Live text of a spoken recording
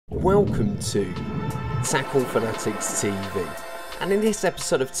Welcome to Tackle Fanatics TV, and in this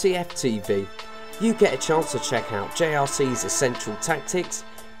episode of TFTV you get a chance to check out JRC's essential tactics,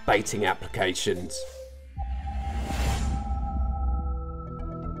 baiting applications.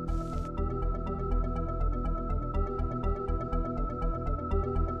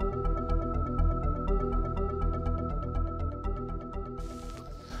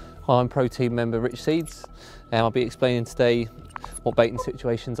 Hi, I'm Pro Team member Rich Seeds, and I'll be explaining today what baiting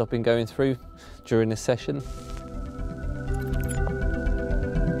situations I've been going through during this session.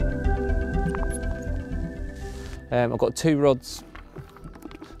 I've got two rods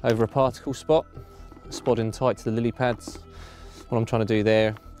over a particle spot, spodding tight to the lily pads. What I'm trying to do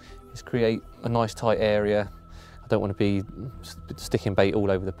there is create a nice tight area. I don't want to be sticking bait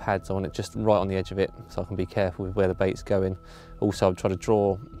all over the pads. I want it just right on the edge of it so I can be careful with where the bait's going. Also, I'm trying to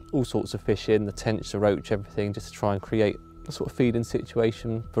draw all sorts of fish in, the tench, the roach, everything, just to try and create a sort of feeding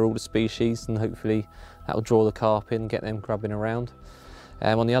situation for all the species, and hopefully that'll draw the carp in, get them grabbing around.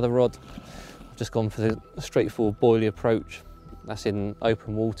 On the other rod, I've just gone for the straightforward boilie approach. That's in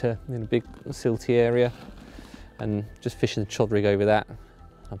open water, in a big silty area, and just fishing the chod rig over that.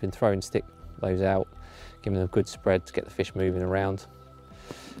 I've been throwing stick those out, giving them a good spread to get the fish moving around.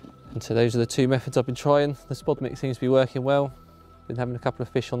 And so those are the two methods I've been trying. The spod mix seems to be working well. Been having a couple of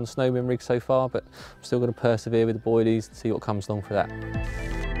fish on the snowman rig so far, but I'm still going to persevere with the boilies and see what comes along for that.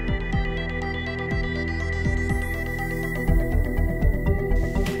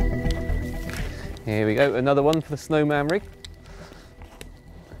 Here we go, another one for the snowman rig.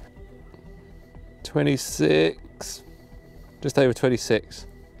 26, just over 26.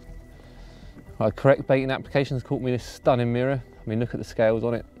 Right, correct baiting applications caught me this stunning mirror. I mean, look at the scales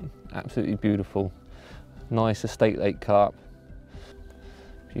on it, absolutely beautiful. Nice estate lake carp.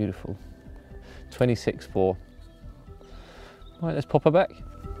 Beautiful. 26.4. Right, let's pop her back.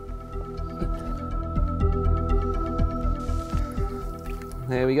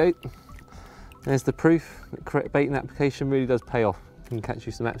 There we go. There's the proof that correct baiting application really does pay off. You can catch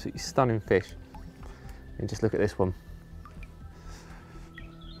you some absolutely stunning fish. And just look at this one.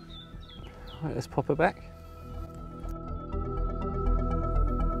 Right, let's pop her back.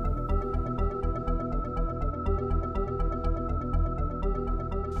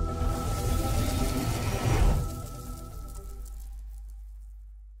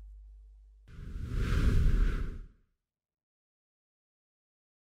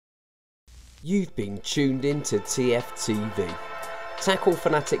 You've been tuned into TFTV. Tackle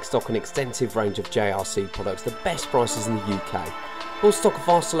Fanatics stock an extensive range of JRC products, the best prices in the UK. We'll stock a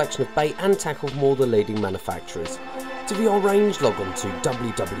vast selection of bait and tackle from all the leading manufacturers. To view our range, log on to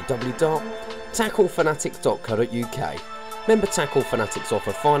www.tacklefanatics.co.uk. Remember, Tackle Fanatics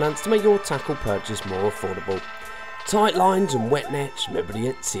offer finance to make your tackle purchase more affordable. Tight lines and wet nets, remember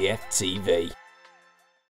at TFTV.